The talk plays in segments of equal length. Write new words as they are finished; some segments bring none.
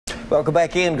Welcome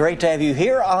back in. Great to have you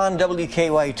here on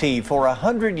WKYT. For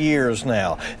 100 years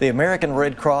now, the American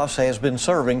Red Cross has been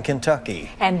serving Kentucky.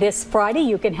 And this Friday,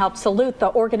 you can help salute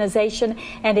the organization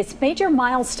and its major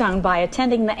milestone by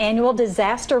attending the annual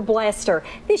Disaster Blaster.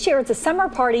 This year, it's a summer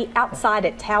party outside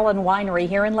at Talon Winery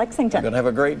here in Lexington. We're going to have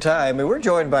a great time. And we're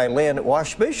joined by Lynn,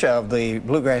 Washbish of the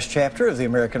Bluegrass chapter of the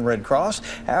American Red Cross,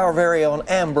 our very own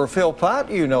Amber Philpott,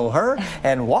 you know her,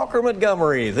 and Walker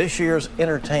Montgomery, this year's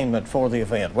entertainment for the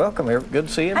event. Welcome. Good to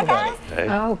see everybody. Hey.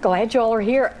 Oh, glad you all are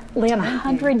here. Lynn,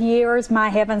 100 years, my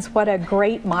heavens, what a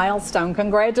great milestone.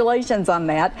 Congratulations on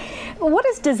that. What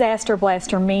does Disaster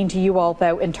Blaster mean to you all,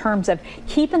 though, in terms of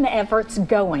keeping the efforts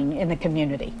going in the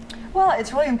community? Well,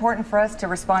 it's really important for us to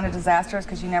respond to disasters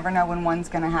because you never know when one's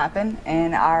going to happen.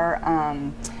 And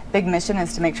our big mission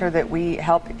is to make sure that we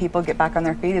help people get back on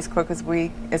their feet as quick as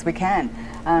we can.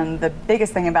 The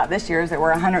biggest thing about this year is that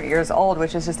we're 100 years old,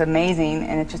 which is just amazing,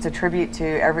 and it's just a tribute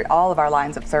to all of our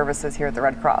lines of services here at the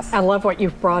Red Cross. I love what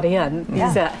you've brought in.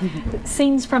 Yeah.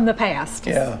 Scenes from the past.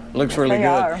 Yeah, looks really good.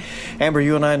 Are. Amber,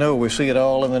 you and I know we see it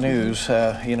all in the news,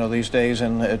 you know, these days,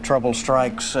 and trouble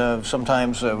strikes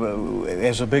sometimes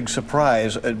as a big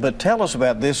surprise. But tell us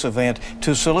about this event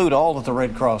to salute all that the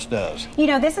Red Cross does. You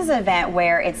know, this is an event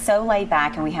where it's so laid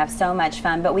back and we have so much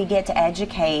fun, but we get to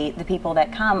educate the people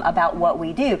that come about what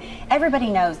we do. Everybody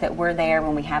knows that we're there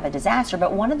when we have a disaster,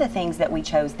 but one of the things that we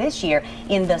chose this year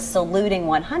in the Saluting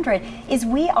 100 is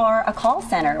we are a call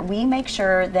center. We make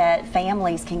sure that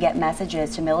families can get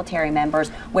messages to military members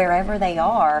wherever they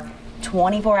are,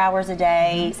 24 hours a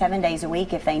day, 7 days a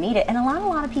week if they need it. And a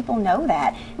lot of people know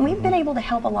that. And we've been able to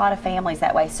help a lot of families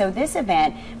that way. So this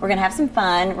event, we're going to have some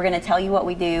fun. We're going to tell you what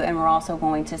we do, and we're also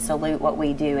going to salute what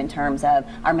we do in terms of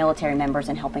our military members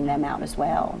and helping them out as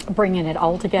well. Bringing it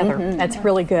all together. That's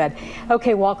really good.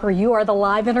 Okay, Walker, you are the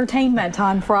live entertainment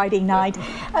on Friday night.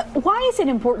 Why is it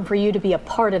important for you to be a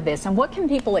part of this, and what can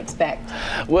people expect?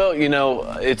 Well, you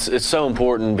know, it's so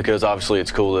important because obviously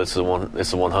it's cool that it's the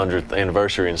 100th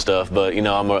anniversary and stuff. But you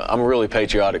know, I'm a really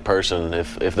patriotic person.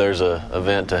 If there's a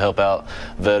event to help out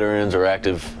veterans or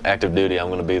active duty, I'm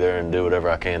going to be there and do whatever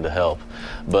I can to help.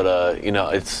 But you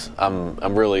know,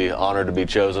 I'm really honored to be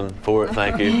chosen for it.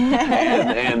 Thank you.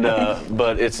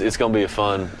 But it's going to be a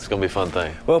fun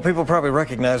thing. Well, people probably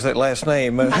recognize that last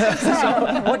name.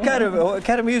 So what kind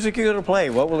of music are you going to play?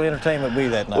 What will the entertainment be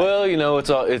that night? Well, you know, it's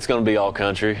going to be all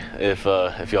country. If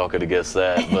y'all could have guessed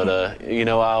that. But you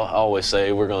know, I always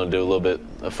say we're going to do a little bit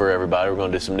for everybody. We're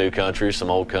going to do some new country,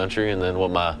 some old country, and then what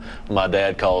my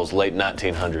dad calls late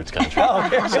 1900s country.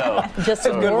 So just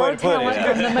some more talent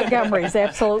from the Montgomerys,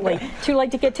 absolutely. Too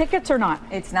late to get tickets or not?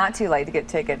 It's not too late to get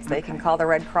tickets. They can call the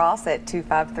Red Cross at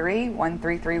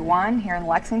 253-1331 here in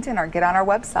Lexington or get on our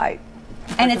website.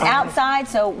 And it's outside,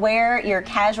 so wear your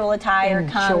casual attire,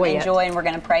 come enjoy, and we're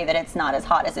going to pray that it's not as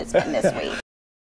hot as it's been this week.